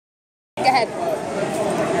Go ahead.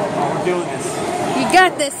 Oh, we're doing this. You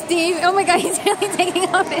got this, Steve. Oh my God, he's really taking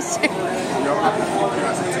off his shirt. Come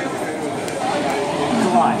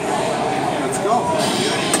on. Let's go.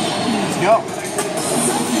 Let's go.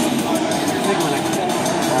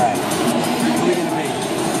 Alright. Who are we gonna be?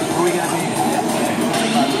 Who are we gonna be?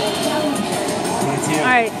 It's you.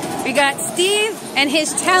 Alright, we got Steve and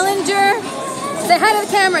his challenger. Say hi to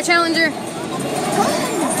the camera, challenger.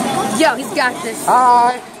 Yo, he's got this.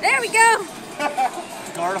 Hi. There we go.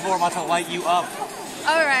 Gardevoir wants to light you up.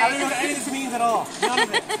 All right. I don't know what any of this means at all. None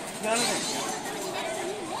of it. None of it.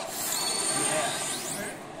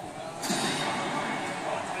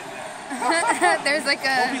 There's like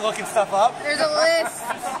a... Don't be looking stuff up. There's a list.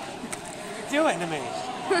 What are you doing to me?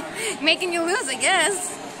 Making you lose, I guess.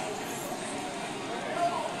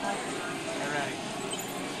 Get ready.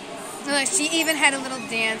 Look, she even had a little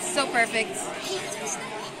dance. So perfect.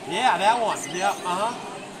 Yeah, that one. Yeah,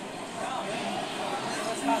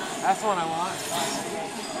 That's the one I want.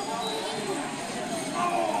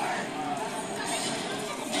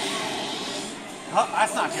 Oh,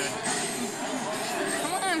 that's not good.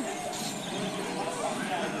 Come on.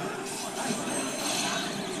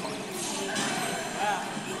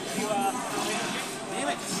 Damn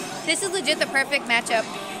it. This is legit the perfect matchup.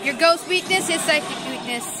 Your ghost weakness, his psychic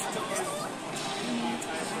weakness.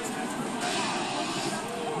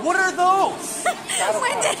 What are those?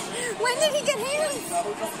 when did he get hands?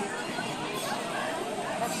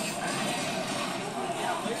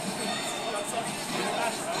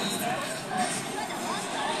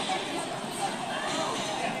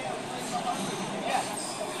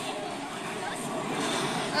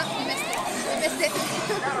 Oh, you missed it. You missed it.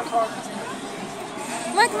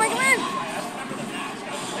 Come on, come on, come on.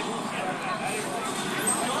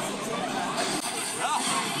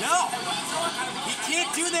 No. He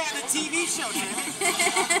can't do that in a TV show, man.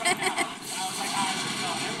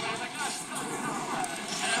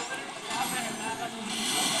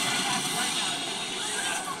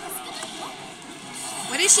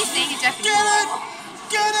 What is she saying in Japanese? Get it!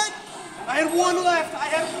 Get it! I had one left. I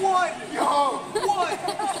had one. Yo, one.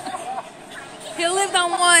 He lived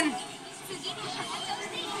on one.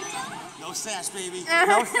 No sash, baby.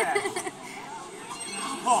 No sash.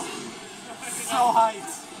 Oh, so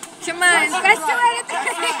hyped. Come on, let's do it at the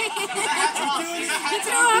You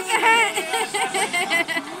threw off the hat.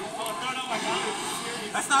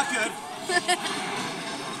 That's not good.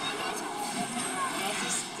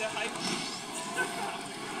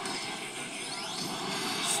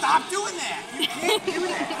 Stop doing that. You can't do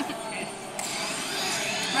that.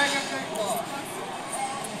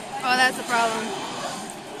 Oh, that's the problem.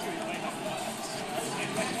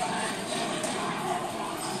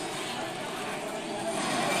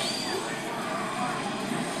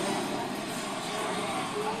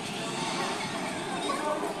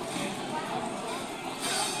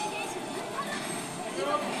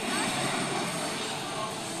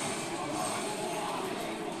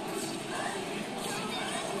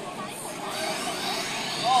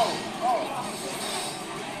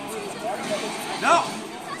 No,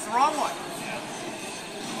 it's the wrong one.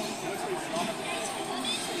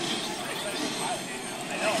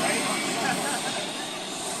 I know, right?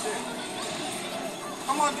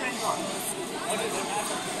 Come on, Gengar.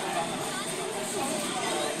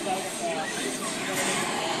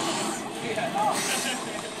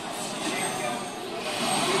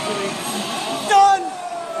 Done!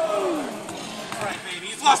 All right, baby,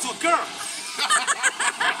 he's lost to a girl.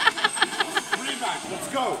 Let's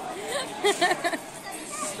go.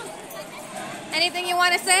 Anything you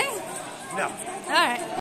want to say? No. All right.